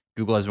fact.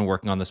 Google has been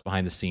working on this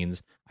behind the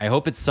scenes. I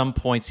hope at some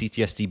point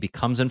CTSD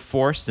becomes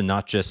enforced and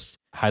not just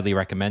highly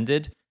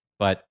recommended,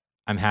 but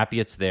I'm happy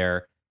it's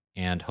there,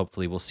 and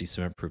hopefully we'll see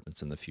some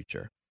improvements in the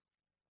future.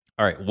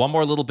 All right, one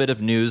more little bit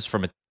of news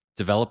from a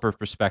developer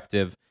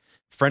perspective.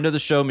 Friend of the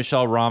show,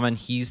 Michel Rahman,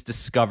 he's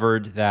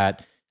discovered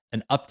that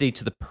an update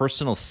to the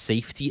personal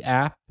safety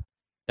app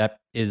that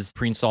is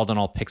pre-installed on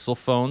all Pixel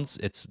phones.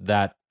 It's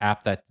that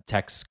app that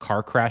detects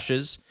car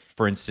crashes.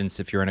 For instance,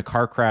 if you're in a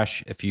car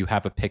crash, if you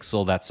have a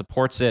Pixel that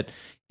supports it,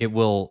 it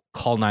will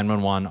call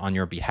 911 on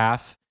your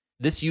behalf.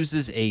 This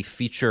uses a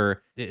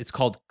feature, it's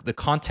called the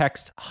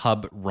Context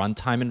Hub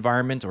Runtime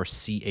Environment, or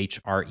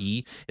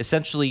CHRE.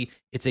 Essentially,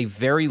 it's a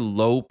very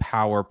low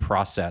power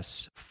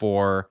process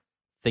for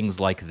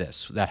things like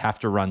this that have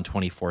to run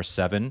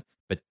 24/7,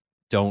 but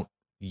don't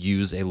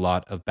use a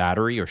lot of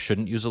battery, or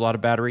shouldn't use a lot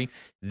of battery.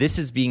 This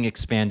is being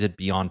expanded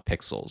beyond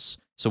Pixels.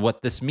 So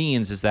what this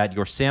means is that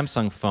your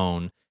Samsung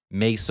phone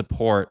may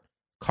support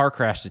car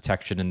crash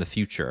detection in the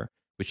future,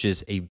 which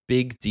is a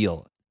big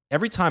deal.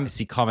 Every time I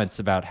see comments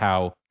about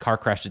how car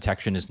crash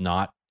detection is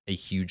not a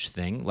huge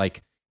thing,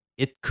 like,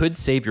 it could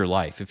save your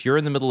life. If you're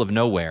in the middle of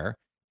nowhere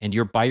and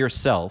you're by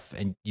yourself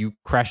and you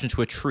crash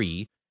into a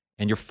tree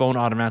and your phone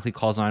automatically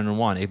calls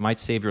 911, it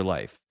might save your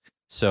life.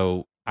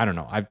 So I don't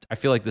know. I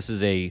feel like this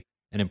is an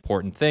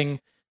important thing.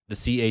 The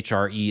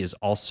CHRE is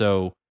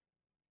also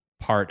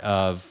part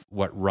of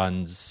what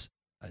runs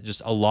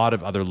just a lot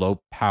of other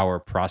low power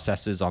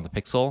processes on the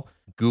Pixel.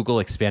 Google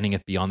expanding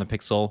it beyond the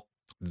Pixel,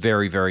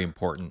 very, very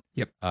important.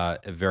 Yep. A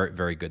very,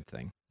 very good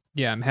thing.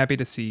 Yeah, I'm happy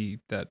to see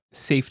that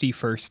safety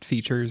first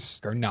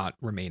features are not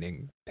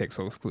remaining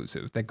Pixel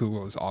exclusive, that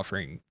Google is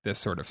offering this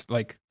sort of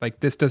like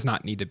this does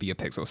not need to be a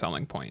Pixel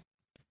selling point.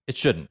 It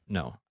shouldn't.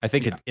 No, I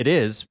think it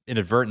is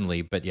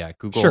inadvertently, but yeah,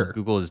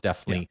 Google is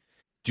definitely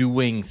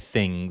doing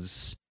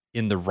things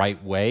in the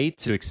right way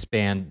to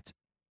expand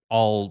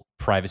all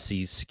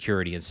privacy,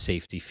 security, and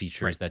safety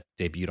features that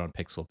debuted on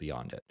Pixel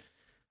beyond it.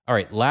 All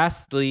right,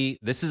 lastly,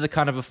 this is a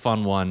kind of a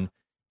fun one.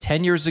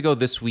 10 years ago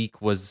this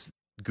week was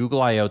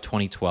Google I/O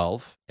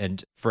 2012,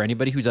 and for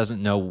anybody who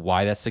doesn't know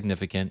why that's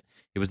significant,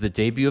 it was the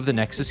debut of the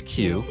Nexus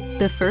Q.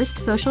 The first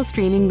social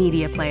streaming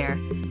media player,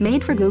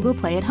 made for Google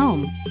Play at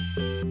Home.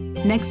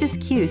 Nexus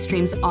Q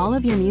streams all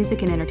of your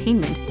music and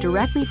entertainment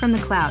directly from the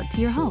cloud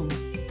to your home.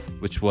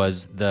 Which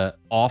was the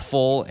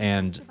awful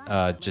and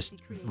just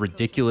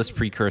ridiculous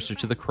precursor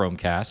to the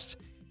Chromecast.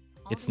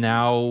 It's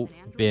now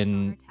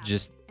been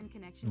just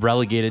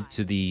relegated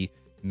to the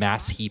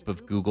mass heap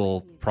of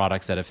Google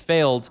products that have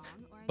failed,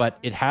 but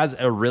it has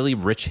a really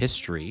rich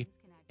history,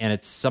 and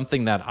it's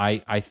something that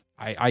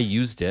I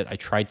used it. I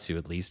tried to,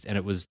 at least, and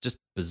it was just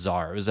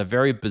bizarre. It was a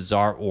very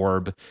bizarre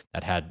orb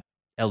that had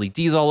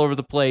LEDs all over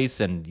the place,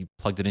 and you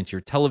plugged it into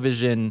your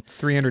television.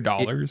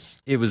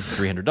 $300. It was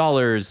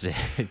 $300.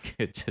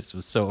 It just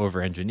was so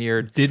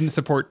over-engineered. Didn't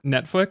support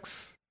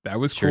Netflix. That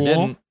was Sure cool.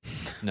 didn't.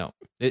 No,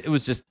 it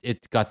was just,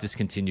 it got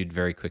discontinued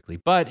very quickly,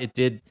 but it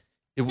did.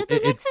 Did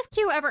the Nexus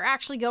Q ever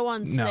actually go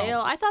on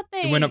sale? I thought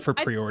it went up for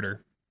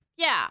pre-order.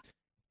 Yeah.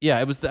 Yeah,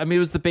 it was it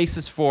was the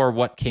basis for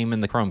what came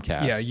in the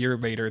Chromecast. Yeah, a year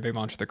later they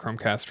launched the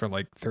Chromecast for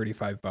like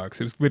 $35.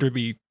 It was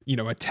literally,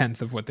 a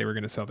tenth of what they were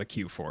going to sell the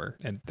Q for,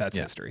 and that's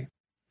history.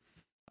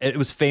 It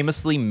was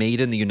famously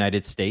made in the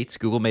United States.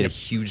 Google made a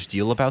huge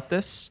deal about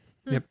this.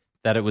 Yep.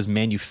 That it was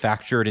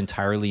manufactured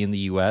entirely in the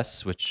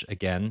US, which,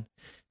 again,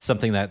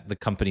 something that the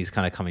company's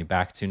kind of coming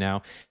back to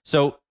now.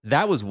 So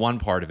that was one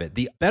part of it.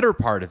 The better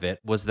part of it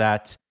was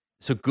that,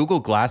 so Google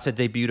Glass had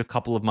debuted a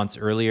couple of months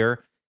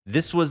earlier.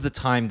 This was the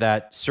time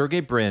that Sergey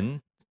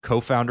Brin,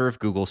 co-founder of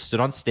Google, stood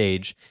on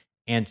stage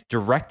and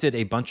directed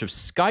a bunch of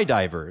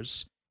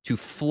skydivers to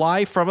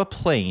fly from a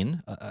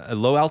plane, a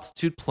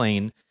low-altitude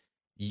plane,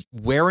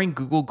 wearing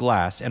Google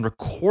Glass, and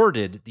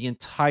recorded the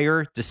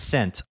entire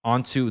descent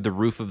onto the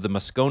roof of the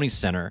Moscone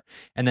Center,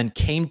 and then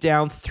came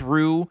down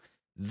through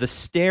the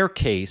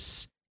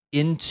staircase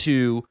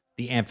into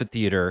the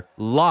amphitheater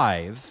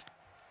live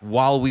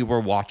while we were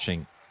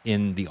watching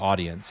in the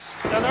audience.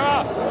 Now they're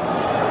off.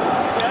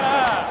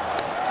 Yeah.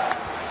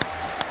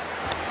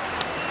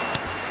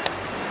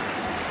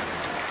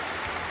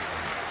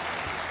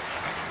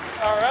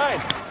 All right.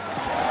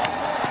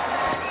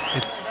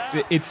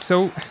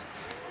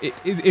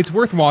 It's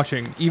worth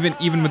watching,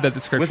 even with that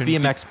description.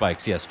 With BMX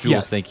bikes, yes. Jules,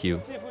 Yes. thank you.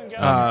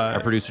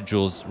 Our producer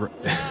Jules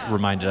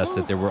reminded us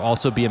that there were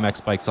also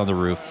BMX bikes on the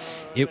roof.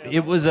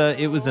 It was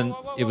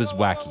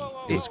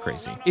wacky. It was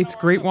crazy. It's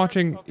great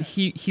watching.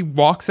 He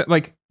walks at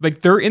like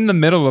they're in the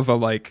middle of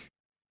a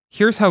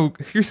here's how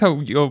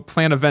you'll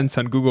plan events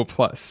on Google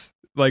Plus.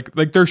 Like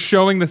they're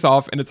showing this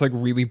off and it's like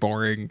really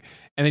boring.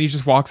 And then he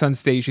just walks on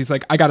stage. He's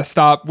like, I gotta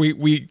stop.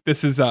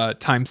 This is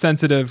time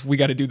sensitive. We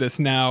gotta do this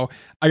now.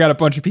 I got a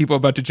bunch of people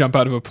about to jump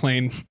out of a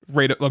plane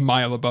right a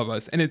mile above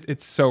us. And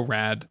it's so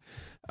rad.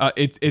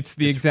 It's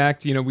the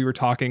exact, we were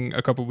talking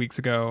a couple weeks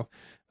ago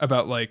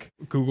about like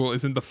Google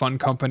isn't the fun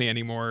company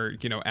anymore,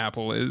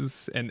 Apple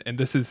is. And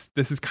this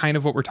is kind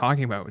of what we're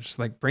talking about, which is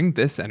like, bring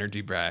this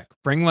energy back.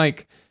 Bring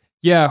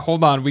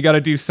hold on, we got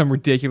to do some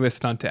ridiculous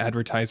stunt to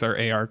advertise our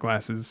AR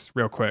glasses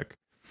real quick.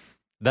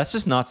 That's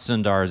just not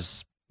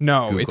Sundar's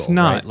No, Google, it's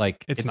not. Right?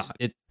 Like it's not.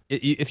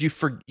 If you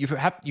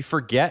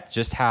forget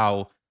just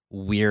how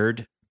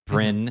weird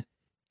Bryn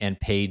and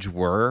Paige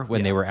were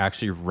when they were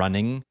actually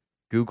running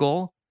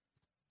Google.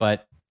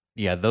 But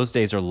yeah, those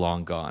days are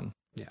long gone.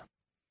 Yeah.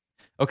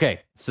 Okay,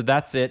 so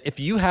that's it. If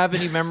you have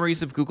any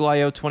memories of Google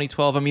I/O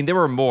 2012, I mean, there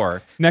were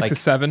more. Nexus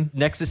 7.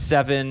 Nexus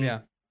 7. Yeah.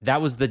 That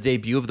was the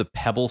debut of the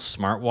Pebble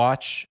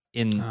smartwatch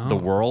in the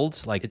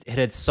world. Like it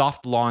had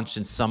soft launched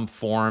in some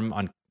form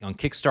on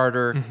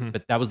Kickstarter,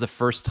 but that was the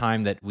first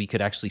time that we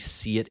could actually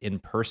see it in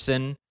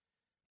person,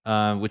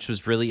 which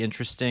was really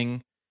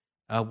interesting.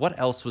 What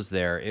else was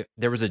there?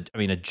 There was a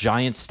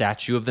giant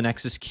statue of the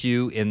Nexus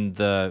Q in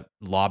the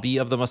lobby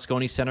of the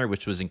Moscone Center,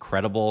 which was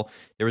incredible.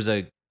 There was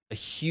a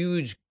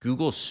huge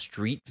Google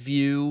Street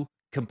View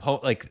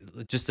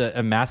just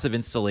a massive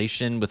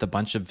installation with a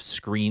bunch of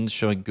screens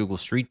showing Google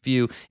Street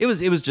View. It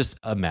was just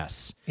a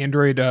mess.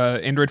 Android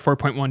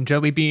 4.1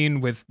 Jelly Bean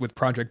with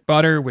Project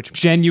Butter, which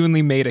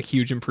genuinely made a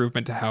huge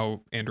improvement to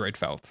how Android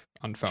felt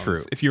on phones. True.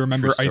 If you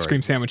remember, True Ice story.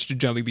 Cream Sandwich to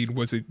Jelly Bean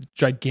was a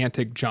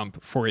gigantic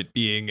jump for it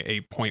being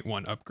a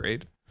 0.1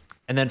 upgrade.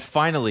 And then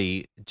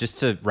finally, just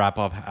to wrap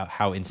up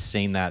how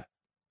insane that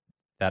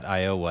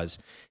I/O was,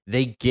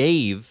 they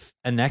gave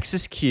a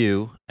Nexus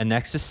Q, a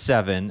Nexus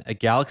 7, a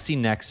Galaxy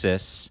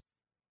Nexus,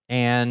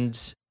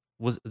 and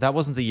that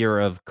wasn't the year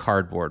of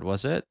Cardboard,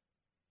 was it?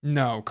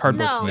 No,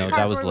 Cardboard's No, later.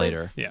 that was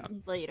later. Yeah.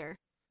 Later.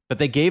 But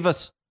they gave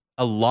us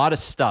a lot of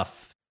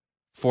stuff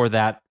for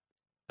that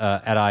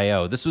at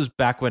I/O. This was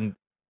back when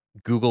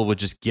Google would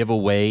just give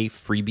away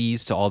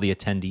freebies to all the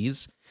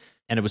attendees.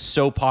 And it was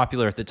so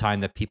popular at the time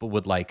that people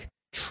would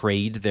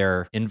trade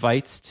their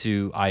invites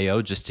to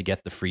I/O just to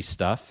get the free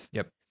stuff.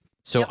 Yep.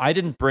 So I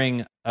didn't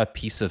bring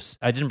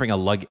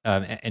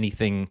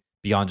anything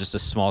beyond just a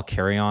small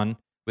carry-on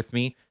with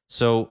me.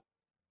 So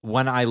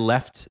when I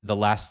left the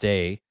last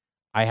day,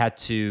 I had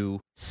to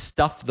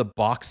stuff the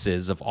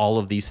boxes of all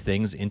of these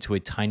things into a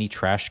tiny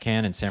trash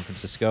can in San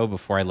Francisco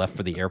before I left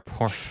for the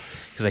airport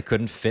because I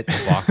couldn't fit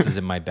the boxes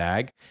in my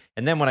bag.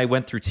 And then when I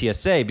went through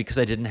TSA, because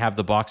I didn't have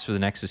the box for the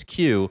Nexus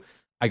Q,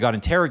 I got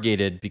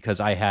interrogated because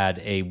I had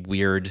a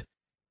weird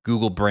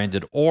Google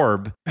branded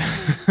orb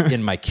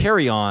in my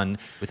carry-on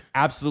with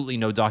absolutely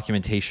no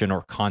documentation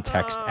or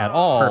context at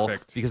all.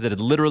 Perfect. Because it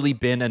had literally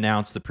been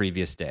announced the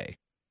previous day.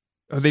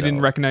 Oh, they didn't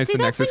recognize See,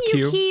 the that's Nexus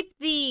when you Q? keep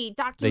the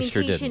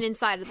documentation didn't.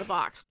 inside of the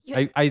box.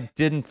 I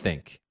didn't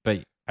think,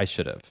 but I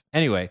should have.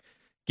 Anyway,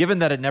 given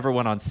that it never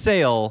went on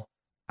sale,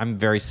 I'm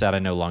very sad I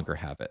no longer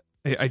have it.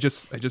 Hey, I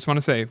just want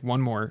to say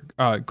one more.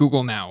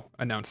 Google Now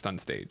announced on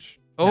stage.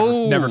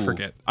 Oh. Never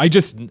forget. I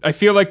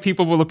feel like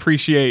people will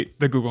appreciate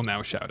the Google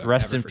Now shout out.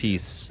 Rest Never in forget.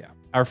 peace. Yeah.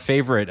 Our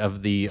favorite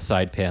of the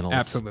side panels.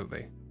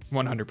 Absolutely.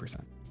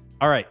 100%.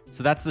 All right,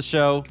 so that's the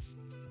show.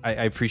 I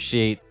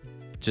appreciate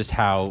just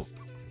how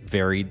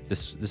varied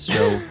this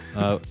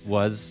show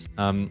was.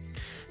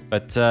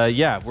 But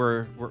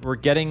we're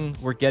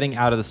getting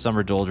out of the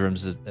summer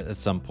doldrums at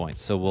some point.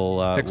 So we'll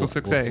Pixel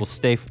 6a. we'll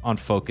stay on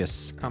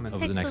focus Coming.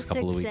 over the next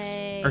couple of weeks.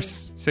 6A. Or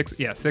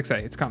 6A.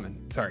 It's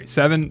coming. Sorry.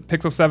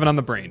 Pixel 7 on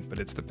the brain, but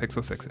it's the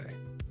Pixel 6a.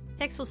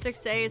 Pixel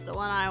 6a is the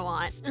one I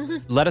want.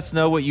 Let us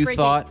know what you Bring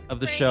thought it. of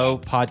the Bring show.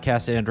 it.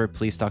 Podcast at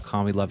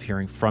androidpolice.com. We love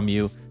hearing from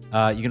you.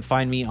 You can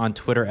find me on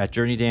Twitter at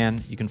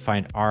JourneyDan. You can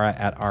find Ara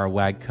at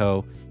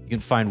AraWagco. You can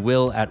find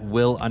Will at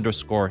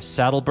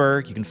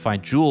Will_Saddleberg. You can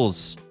find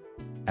Jules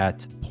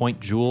at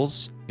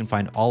PointJules. You can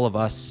find all of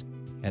us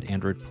at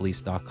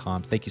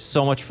androidpolice.com. Thank you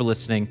so much for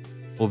listening.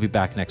 We'll be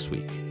back next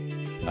week.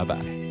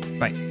 Bye-bye.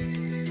 Bye.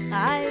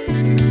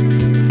 Bye.